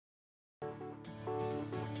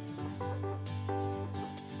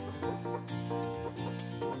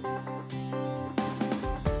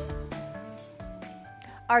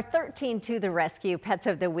Our 13 to the rescue pets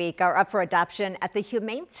of the week are up for adoption at the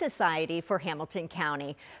Humane Society for Hamilton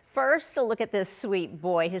County. First, a look at this sweet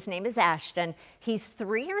boy. His name is Ashton. He's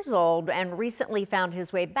 3 years old and recently found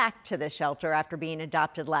his way back to the shelter after being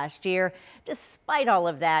adopted last year. Despite all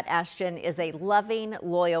of that, Ashton is a loving,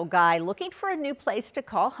 loyal guy looking for a new place to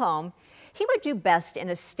call home. He would do best in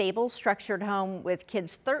a stable, structured home with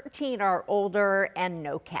kids 13 or older and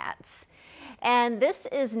no cats. And this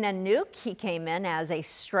is Nanook. He came in as a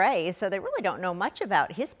stray, so they really don't know much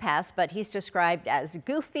about his past, but he's described as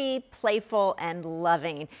goofy, playful, and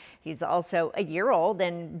loving. He's also a year old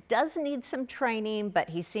and does need some training, but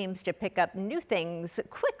he seems to pick up new things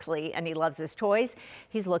quickly, and he loves his toys.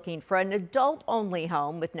 He's looking for an adult-only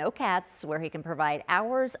home with no cats where he can provide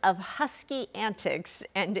hours of husky antics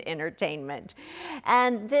and entertainment.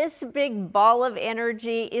 And this big ball of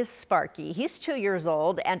energy is Sparky. He's 2 years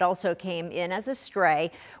old and also came in as a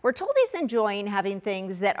stray. We're told he's enjoying having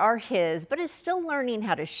things that are his, but is still learning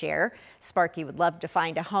how to share. Sparky would love to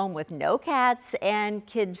find a home with no cats and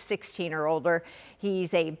kids 16 or older.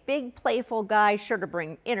 He's a big, playful guy, sure to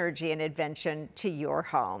bring energy and adventure to your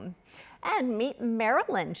home. And meet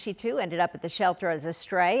Marilyn. She too ended up at the shelter as a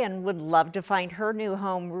stray and would love to find her new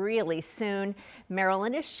home really soon.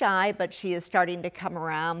 Marilyn is shy, but she is starting to come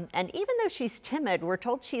around. And even though she's timid, we're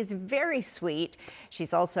told she is very sweet.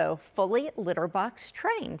 She's also fully litter box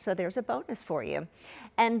trained, so there's a bonus for you.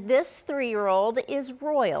 And this 3-year-old is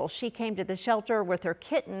Royal. She came to the shelter with her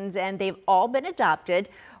kittens and they've all been adopted.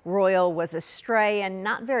 Royal was a stray and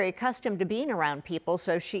not very accustomed to being around people,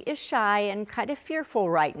 so she is shy and kind of fearful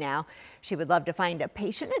right now. She would love to find a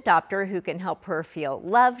patient adopter who can help her feel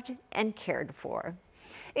loved and cared for.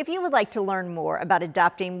 If you would like to learn more about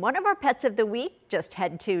adopting one of our pets of the week, just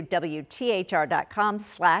head to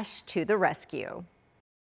WTHR.com/totherescue.